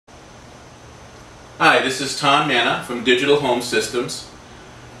Hi, this is Tom Manna from Digital Home Systems,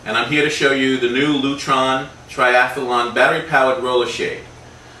 and I'm here to show you the new Lutron Triathlon battery-powered roller shade.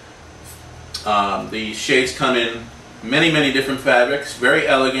 The shades come in many different fabrics, very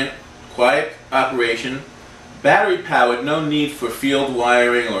elegant, quiet operation, battery-powered, no need for field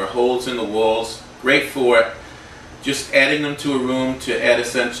wiring or holes in the walls, great for just adding them to a room to add a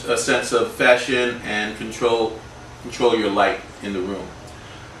sense of fashion and control your light in the room.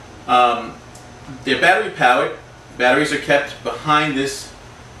 They're battery powered. Batteries are kept behind this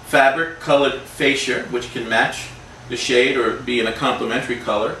fabric colored fascia, which can match the shade or be in a complementary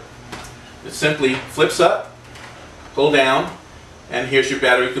color. It simply flips up, pull down, and here's your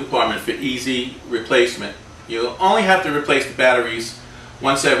battery compartment for easy replacement. You'll only have to replace the batteries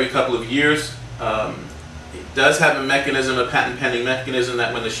once every couple of years. It does have a mechanism, a patent pending mechanism,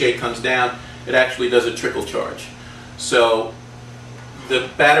 that when the shade comes down, it actually does a trickle charge. So the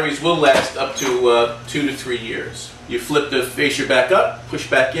batteries will last up to 2 to 3 years. You flip the fascia back up, push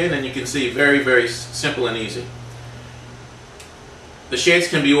back in, and you can see very simple and easy. The shades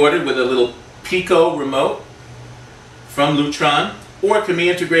can be ordered with a little Pico remote from Lutron, or it can be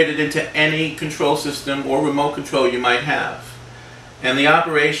integrated into any control system or remote control you might have. And the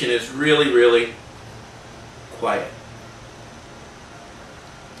operation is really quiet.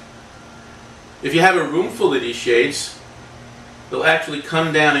 If you have a room full of these shades, they'll actually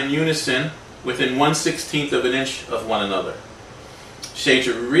come down in unison within 1/16 of an inch of one another. Shades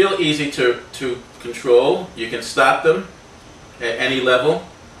are real easy to control. You can stop them at any level.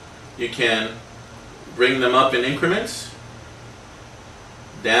 You can bring them up in increments,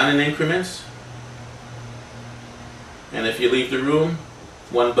 down in increments, and if you leave the room,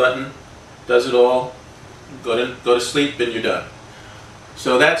 one button does it all. Go to sleep and you're done.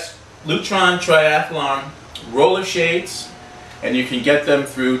 So that's Lutron Triathlon roller shades, and you can get them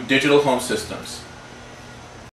through Digital Home Systems.